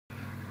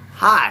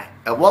Hi,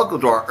 and welcome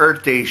to our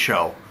Earth Day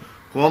show.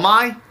 Who am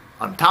I?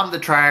 I'm Tom the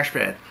Trash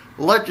Man.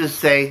 Let's just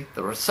say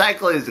that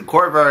recycling is the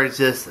core of our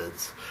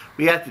existence.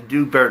 We have to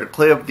do better to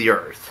clean up the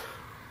earth.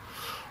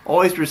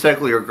 Always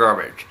recycle your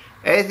garbage.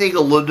 Anything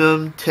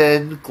aluminum,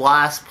 tin,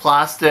 glass,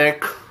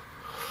 plastic,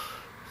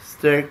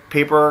 stick,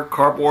 paper,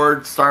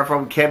 cardboard,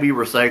 styrofoam can be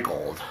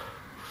recycled.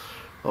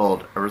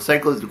 And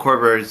recycling is the core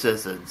of our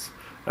existence.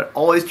 And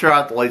always turn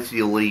out the lights when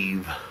you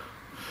leave.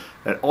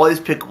 And always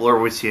pick up litter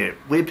where we see it.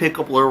 We pick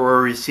up litter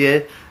where we see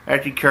it,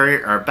 actually carry it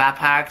in our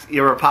backpacks, in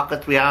our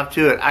pockets we have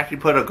to, and actually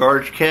put a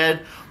garbage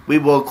can. We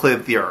will clean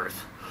up the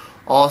earth.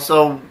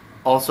 Also,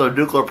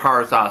 nuclear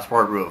power is not a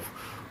smart move.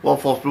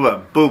 Wolf's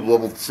movement, boom,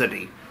 leveled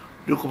city.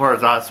 Nuclear power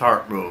is not a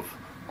smart move.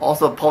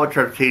 Also, public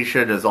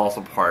transportation is also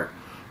part.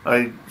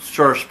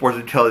 Sure, sports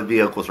utility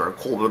vehicles are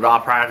cool, but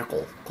not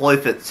practical. Only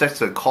fit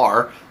 6 in a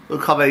car.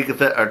 Look how many you can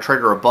fit in a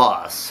train or a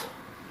bus.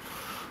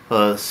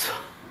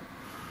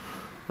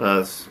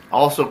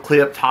 Also,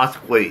 clean up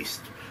toxic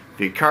waste. If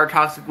you encounter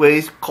toxic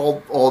waste,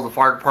 call the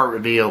fire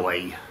department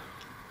immediately.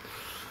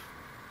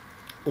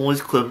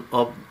 Always clean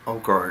up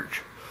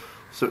garbage.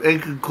 So, in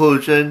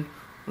conclusion,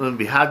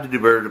 we have to do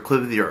better to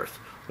clean up the earth.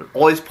 But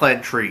always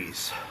plant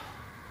trees.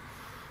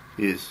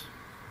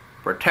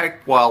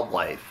 Protect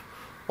wildlife.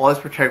 Always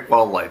protect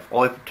wildlife.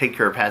 Always take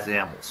care of passing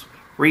animals.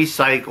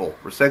 Recycle.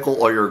 Recycle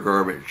all your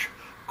garbage.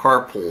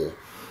 Carpool.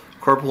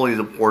 Carpooling is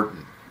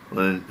important.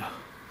 And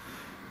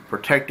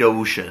protect the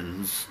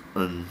oceans.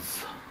 And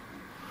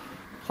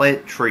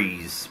plant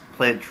trees.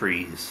 Plant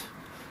trees.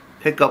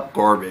 Pick up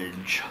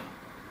garbage.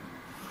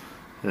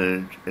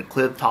 And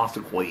clean up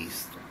toxic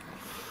waste.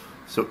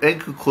 So in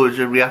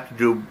conclusion, we have to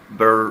do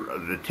better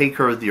to take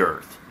care of the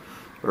earth.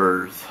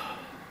 Earth.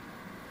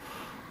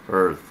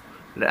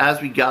 And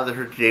as we gather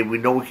here today, we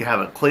know we can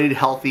have a clean,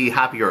 healthy,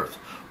 happy earth.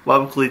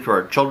 Lovingly to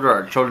our children,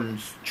 our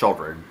children's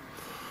children.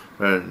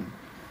 And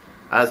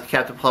as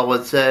Captain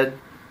Plowwood said,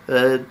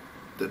 the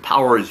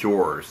power is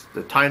yours.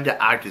 The time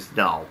to act is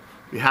now.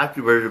 We have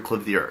to be ready to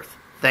clean the earth.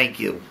 Thank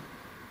you.